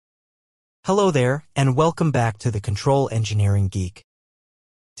Hello there, and welcome back to the Control Engineering Geek.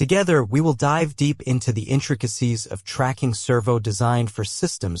 Together, we will dive deep into the intricacies of tracking servo designed for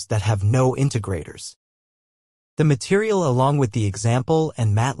systems that have no integrators. The material along with the example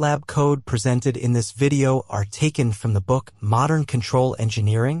and MATLAB code presented in this video are taken from the book Modern Control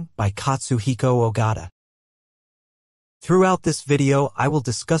Engineering by Katsuhiko Ogata. Throughout this video, I will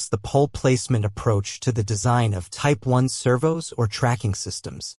discuss the pole placement approach to the design of Type 1 servos or tracking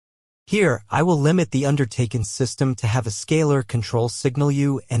systems. Here, I will limit the undertaken system to have a scalar control signal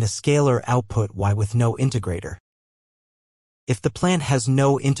U and a scalar output Y with no integrator. If the plant has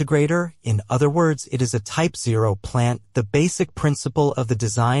no integrator, in other words, it is a Type 0 plant, the basic principle of the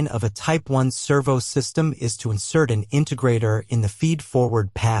design of a Type 1 servo system is to insert an integrator in the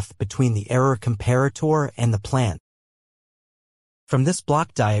feed-forward path between the error comparator and the plant. From this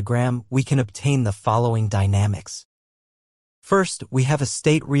block diagram, we can obtain the following dynamics. First, we have a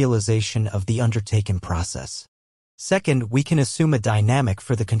state realization of the undertaken process. Second, we can assume a dynamic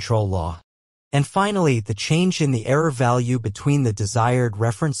for the control law. And finally, the change in the error value between the desired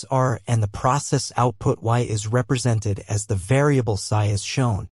reference R and the process output Y is represented as the variable psi as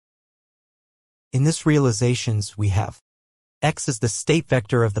shown. In this realizations, we have X is the state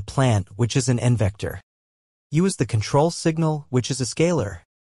vector of the plant, which is an n vector. U is the control signal, which is a scalar.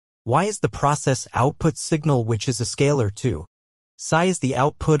 Y is the process output signal, which is a scalar too. Psi is the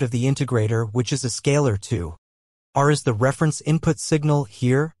output of the integrator, which is a scalar too. R is the reference input signal.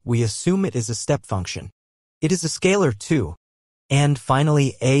 Here, we assume it is a step function. It is a scalar too. And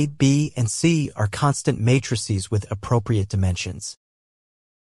finally, A, B, and C are constant matrices with appropriate dimensions.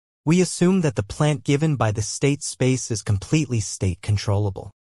 We assume that the plant given by the state space is completely state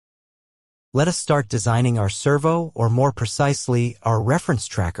controllable. Let us start designing our servo, or more precisely, our reference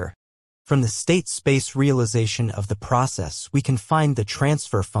tracker. From the state space realization of the process, we can find the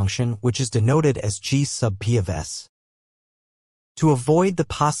transfer function, which is denoted as G sub P of S. To avoid the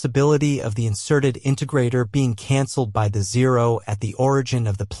possibility of the inserted integrator being cancelled by the zero at the origin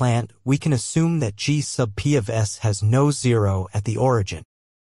of the plant, we can assume that G sub P of S has no zero at the origin.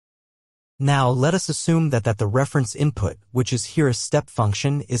 Now let us assume that the reference input, which is here a step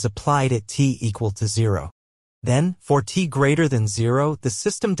function, is applied at t equal to 0. Then, for t greater than 0, the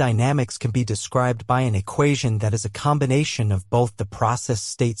system dynamics can be described by an equation that is a combination of both the process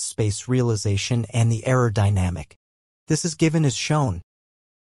state space realization and the error dynamic. This is given as shown.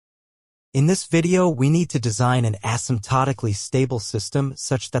 In this video, we need to design an asymptotically stable system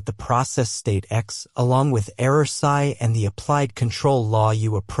such that the process state X, along with error psi and the applied control law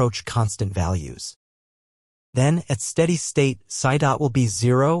U, approach constant values. Then, at steady state, psi dot will be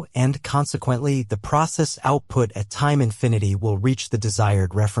 0 and, consequently, the process output at time infinity will reach the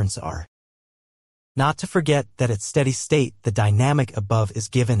desired reference R. Not to forget that at steady state, the dynamic above is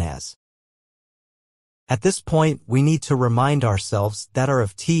given as. At this point, we need to remind ourselves that R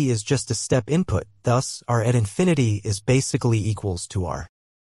of t is just a step input, thus, R at infinity is basically equals to R.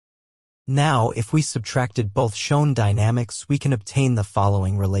 Now, if we subtracted both shown dynamics, we can obtain the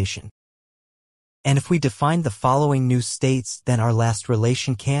following relation. And if we define the following new states, then our last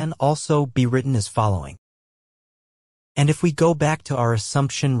relation can also be written as following. And if we go back to our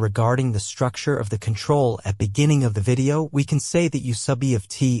assumption regarding the structure of the control at beginning of the video, we can say that U sub E of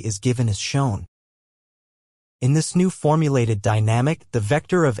t is given as shown. In this new formulated dynamic, the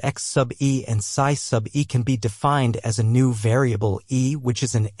vector of x sub e and psi sub e can be defined as a new variable e, which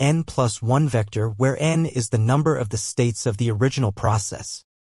is an n+1 vector where n is the number of the states of the original process.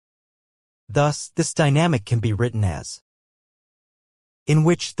 Thus, this dynamic can be written as, in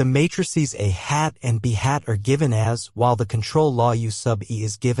which the matrices A hat and B hat are given as, while the control law U sub E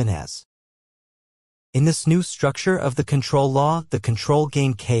is given as. In this new structure of the control law, the control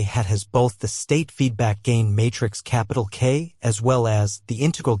gain K hat has both the state feedback gain matrix capital K as well as the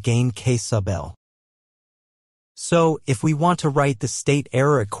integral gain K sub L. So, if we want to write the state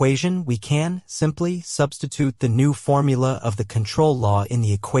error equation, we can simply substitute the new formula of the control law in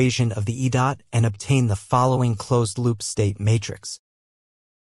the equation of the E dot and obtain the following closed-loop state matrix.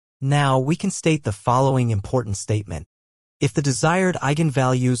 Now, we can state the following important statement. If the desired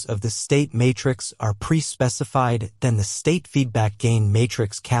eigenvalues of the state matrix are pre-specified, then the state feedback gain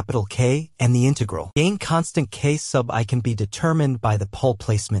matrix capital K and the integral gain constant K sub I can be determined by the pole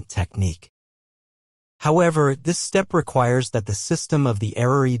placement technique. However, this step requires that the system of the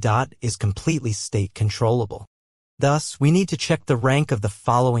error E dot is completely state controllable. Thus, we need to check the rank of the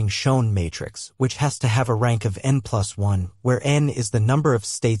following shown matrix, which has to have a rank of n+1, where n is the number of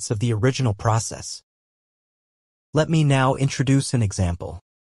states of the original process. Let me now introduce an example.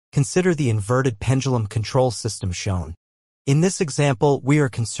 Consider the inverted pendulum control system shown. In this example, we are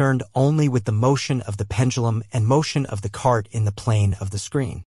concerned only with the motion of the pendulum and motion of the cart in the plane of the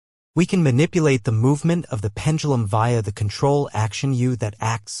screen. We can manipulate the movement of the pendulum via the control action U that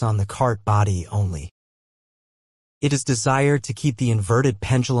acts on the cart body only. It is desired to keep the inverted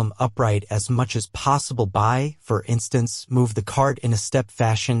pendulum upright as much as possible by, for instance, move the cart in a step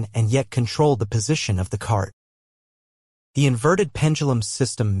fashion and yet control the position of the cart. The inverted pendulum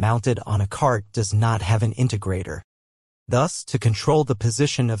system mounted on a cart does not have an integrator. Thus, to control the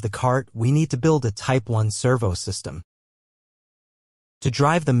position of the cart, we need to build a Type 1 servo system. To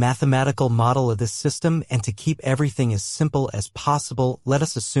drive the mathematical model of this system and to keep everything as simple as possible, let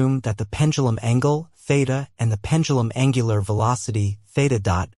us assume that the pendulum angle, theta, and the pendulum angular velocity, theta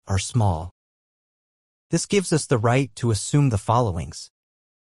dot, are small. This gives us the right to assume the followings.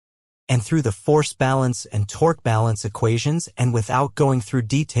 And through the force balance and torque balance equations, and without going through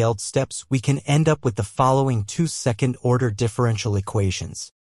detailed steps, we can end up with the following two second-order differential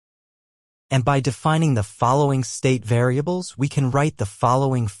equations. And by defining the following state variables, we can write the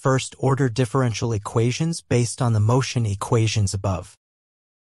following first-order differential equations based on the motion equations above.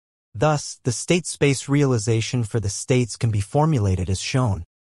 Thus, the state space realization for the states can be formulated as shown,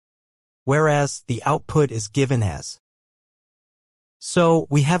 whereas the output is given as. So,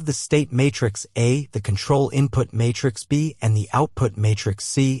 we have the state matrix A, the control input matrix B, and the output matrix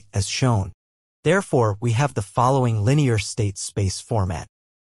C as shown. Therefore, we have the following linear state space format.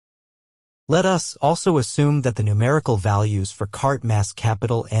 Let us also assume that the numerical values for cart mass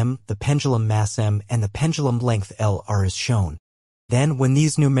capital M, the pendulum mass M, and the pendulum length L are as shown. Then, when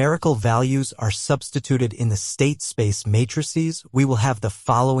these numerical values are substituted in the state space matrices, we will have the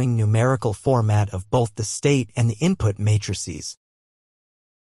following numerical format of both the state and the input matrices.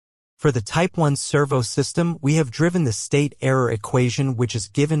 For the Type 1 servo system, we have driven the state error equation, which is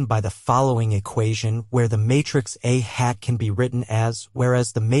given by the following equation, where the matrix A hat can be written as,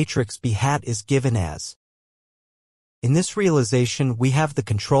 whereas the matrix B hat is given as. In this realization, we have the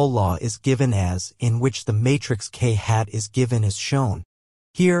control law is given as, in which the matrix K hat is given as shown.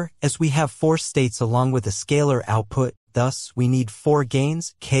 Here, as we have four states along with a scalar output, thus we need four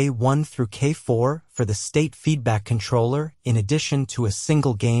gains, K1 through K4, for the state feedback controller, in addition to a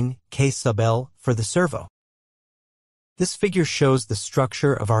single gain, K sub L, for the servo. This figure shows the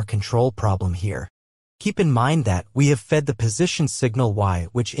structure of our control problem here. Keep in mind that we have fed the position signal Y,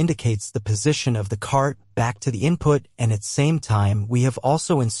 which indicates the position of the cart, back to the input, and at same time we have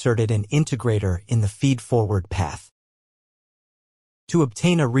also inserted an integrator in the feed-forward path. To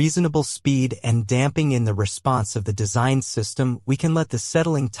obtain a reasonable speed and damping in the response of the design system, we can let the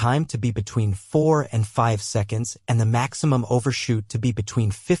settling time to be between 4 and 5 seconds and the maximum overshoot to be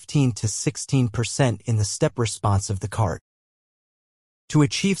between 15 to 16% in the step response of the cart. To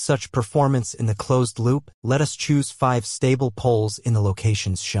achieve such performance in the closed loop, let us choose 5 stable poles in the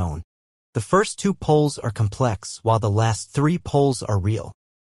locations shown. The first 2 poles are complex, while the last 3 poles are real.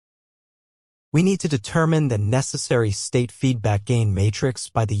 We need to determine the necessary state feedback gain matrix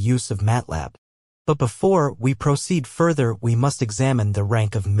by the use of MATLAB. But before we proceed further, we must examine the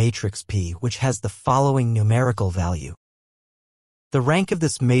rank of matrix P, which has the following numerical value. The rank of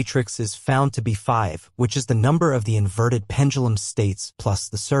this matrix is found to be 5, which is the number of the inverted pendulum states plus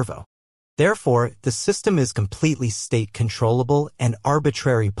the servo. Therefore, the system is completely state controllable and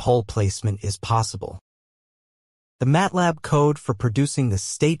arbitrary pole placement is possible. The MATLAB code for producing the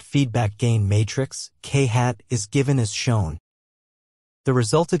state feedback gain matrix, K hat, is given as shown. The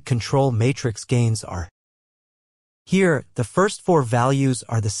resulted control matrix gains are. Here, the first 4 values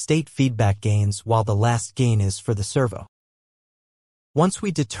are the state feedback gains, while the last gain is for the servo. Once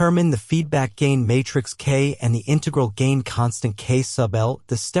we determine the feedback gain matrix K and the integral gain constant K sub L,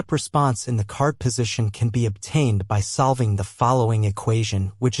 the step response in the cart position can be obtained by solving the following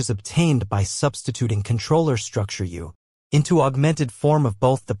equation, which is obtained by substituting controller structure U into augmented form of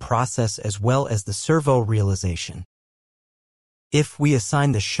both the process as well as the servo realization. If we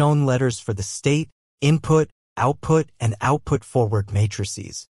assign the shown letters for the state, input, output, and output forward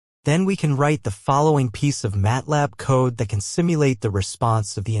matrices, then we can write the following piece of MATLAB code that can simulate the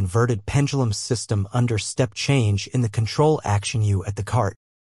response of the inverted pendulum system under step change in the control action U at the cart.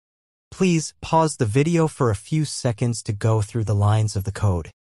 Please pause the video for a few seconds to go through the lines of the code.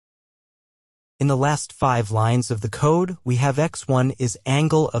 In the last 5 lines of the code, we have x1 is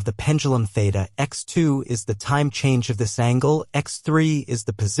angle of the pendulum theta, x2 is the time change of this angle, x3 is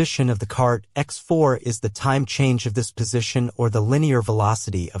the position of the cart, x4 is the time change of this position or the linear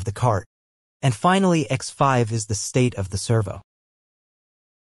velocity of the cart, and finally x5 is the state of the servo.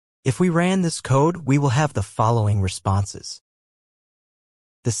 If we ran this code, we will have the following responses.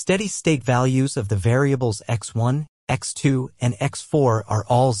 The steady state values of the variables x1, x2, and x4 are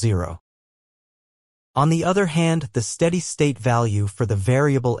all 0. On the other hand, the steady-state value for the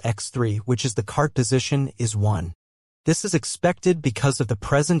variable x3, which is the cart position, is 1. This is expected because of the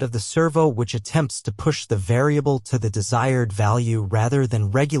presence of the servo, which attempts to push the variable to the desired value rather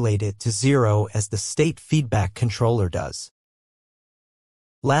than regulate it to 0 as the state feedback controller does.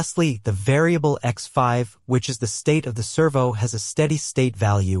 Lastly, the variable x5, which is the state of the servo, has a steady-state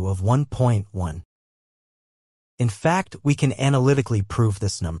value of 1.1. In fact, we can analytically prove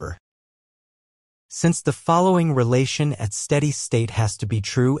this number. Since the following relation at steady state has to be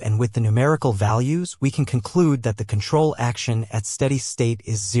true, and with the numerical values, we can conclude that the control action at steady state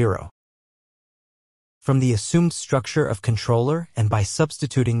is 0. From the assumed structure of controller, and by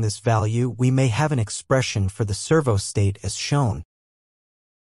substituting this value, we may have an expression for the servo state as shown.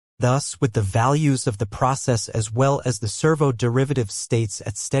 Thus, with the values of the process as well as the servo derivative states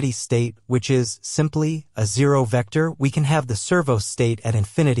at steady state, which is simply a 0 vector, we can have the servo state at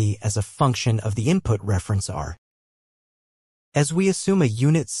infinity as a function of the input reference R. As we assume a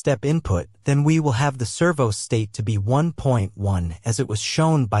unit step input, then we will have the servo state to be 1.1 as it was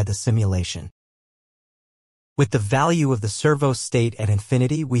shown by the simulation. With the value of the servo state at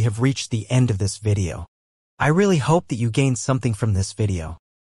infinity, we have reached the end of this video. I really hope that you gained something from this video.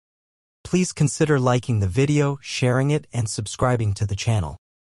 Please consider liking the video, sharing it, and subscribing to the channel.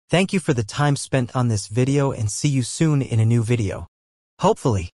 Thank you for the time spent on this video, and see you soon in a new video.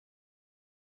 Hopefully.